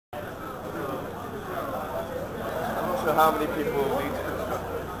So how many people need to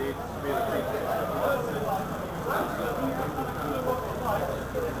communicate?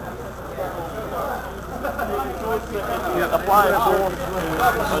 Apply a force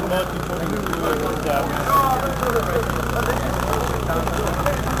and multi-point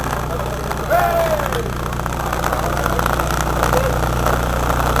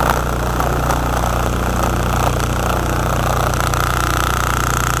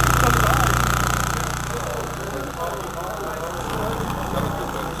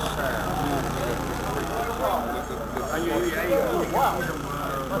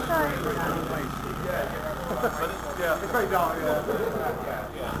Yeah, it's very dark, yeah.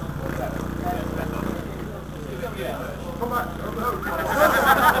 Come back.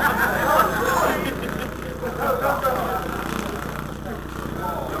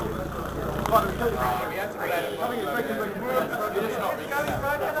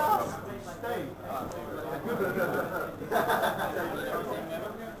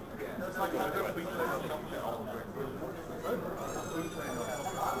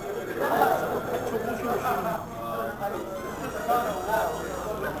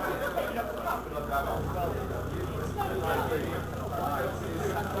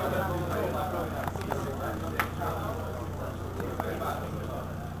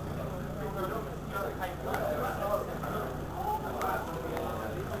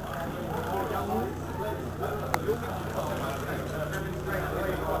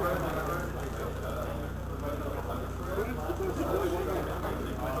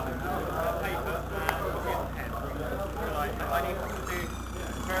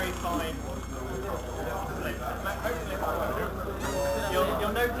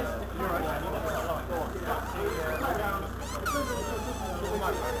 You'll notice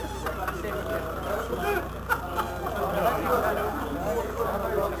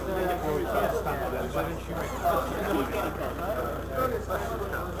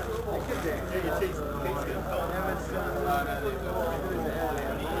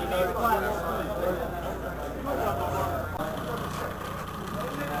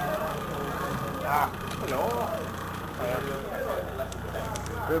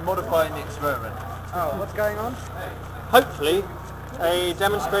We're modifying the experiment. Oh, what's going on? hopefully a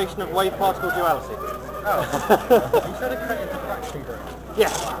demonstration of wave-particle duality. Oh. You said it created diffraction group.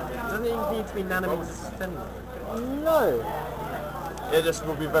 Yes. Doesn't it even need to be nanometers thin? No. Yeah, this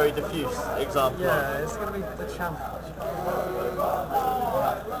will be very diffuse example. Yeah, it's going to be the challenge.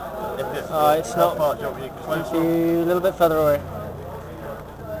 It's not. Part, do you want me to close A little bit further away.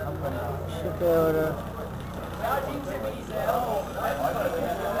 Should be able to.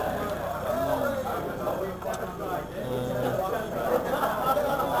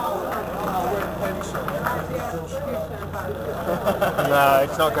 No,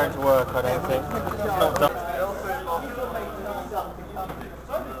 it's not going to work, I don't think. It's not done.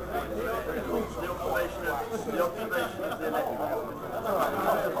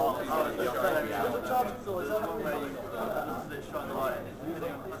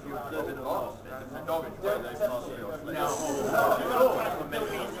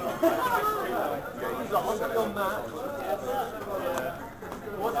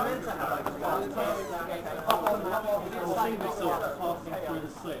 What's meant to happen passing through the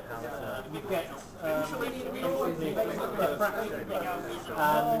slit, you get diffraction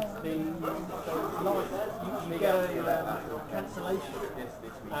and you get a cancellation,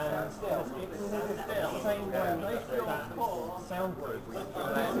 and it's the same way that sound groups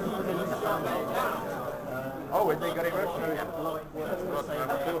oh, when they got it right? light works the same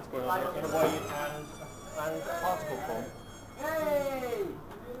way in a way and particle form. Hey!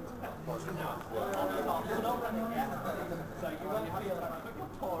 So you won't feel like put your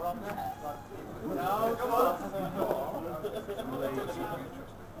paw on there. No, come on.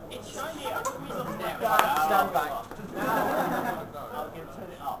 It's shiny. Stand back. I'm going to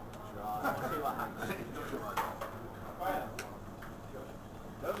turn it up. See what happens.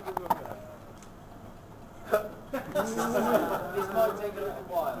 This might take a little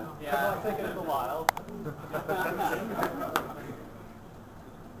while. Yeah, it might take a little while.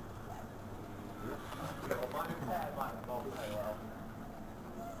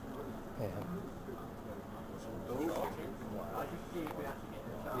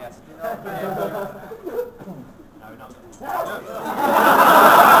 Yes. No, not.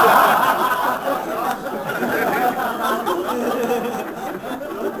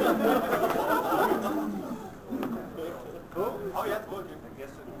 Oh, yeah, it's working. I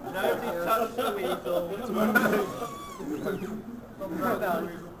guess Nobody touched the weasel.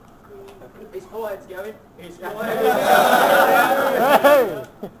 His forehead's going. His forehead's going. Hey!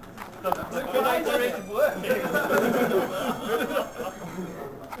 The good idea is working.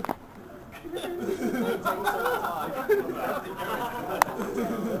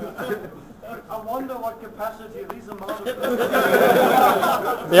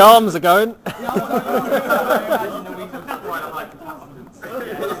 The arms are going.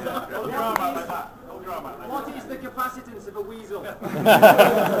 What is the capacitance of a weasel?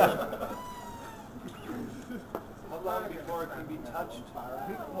 How long before it can be touched?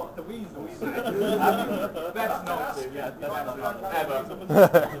 What, the weasel? Best not to, yeah, best not ever.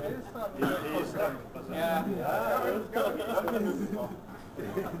 Yeah.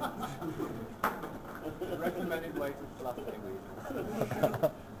 Recommended way to fluff a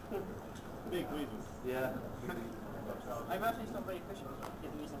weasel. Big weasels. Yeah. I imagine it's not very efficient if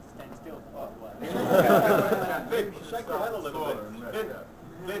the weasel is staying still for quite a while. Shake your head a little bit.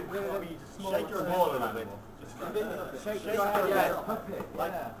 Shake your ball a little bit. Shake your head, yeah.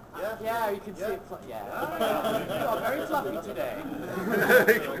 Like, Yeah, you can see it. Yeah. You are very fluffy today.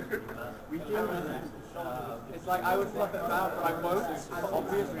 It's like I would fluff it about, but I won't, for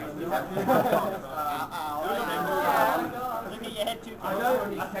obvious reasons. Look at your head too I close. know,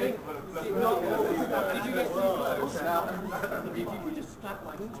 I think, did you get too close? Now, if you could just snap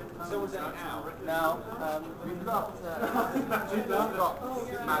like someone's saying ow. Now, we've got,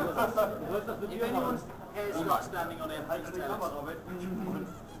 If anyone's hair's not standing on end, please tell us.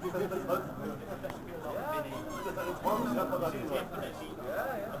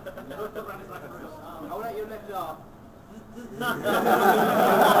 I'll let you lift off.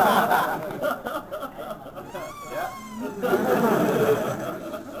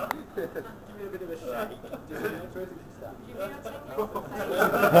 Give me a bit of a shake.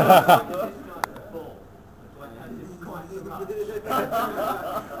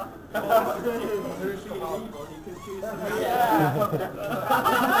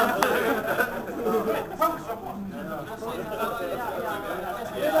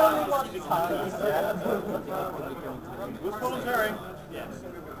 was voluntary. Yes.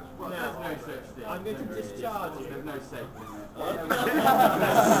 There's no such thing. I'm going to discharge you. There's no safety net.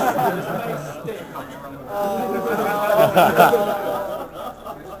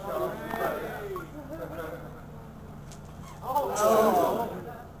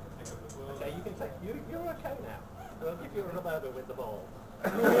 Okay, you can take. You're okay now. We'll give you a rub over with the ball.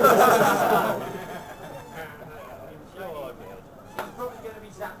 He's probably going to be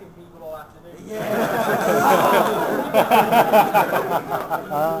zapping people all afternoon.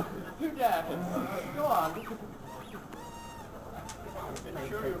 Who dares? Go on.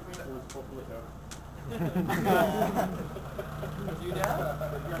 You dare?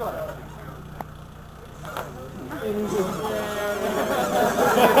 Go on.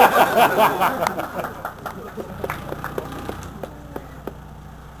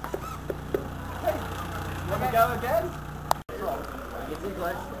 Let me go again?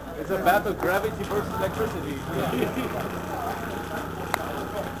 It's a battle of gravity versus electricity.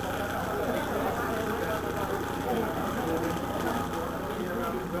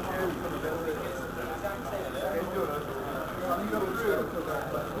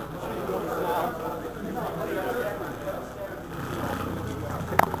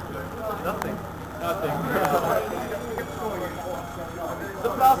 Nothing. The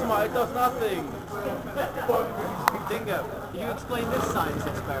plasma, it does nothing. Dingo. Can you explain this science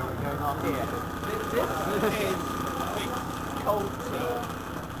experiment going on here? This is cold tea.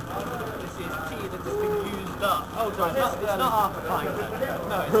 This is tea that has been used up. Oh, sorry, it's not half a pint. No, it's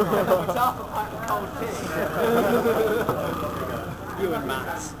not. It's half a pint of cold tea. You and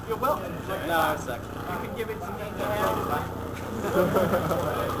Matt. You're welcome. No, it's actually. You can give it to me.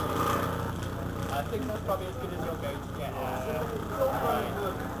 I think that's probably as good as you're going to get.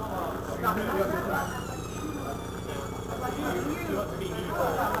 You want to be evil.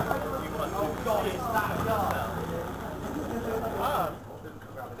 You want to God, it's that yourself.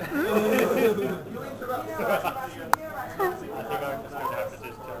 You interrupt. I think I'm just going to have to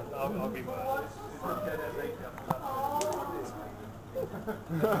discharge. I'll be mad.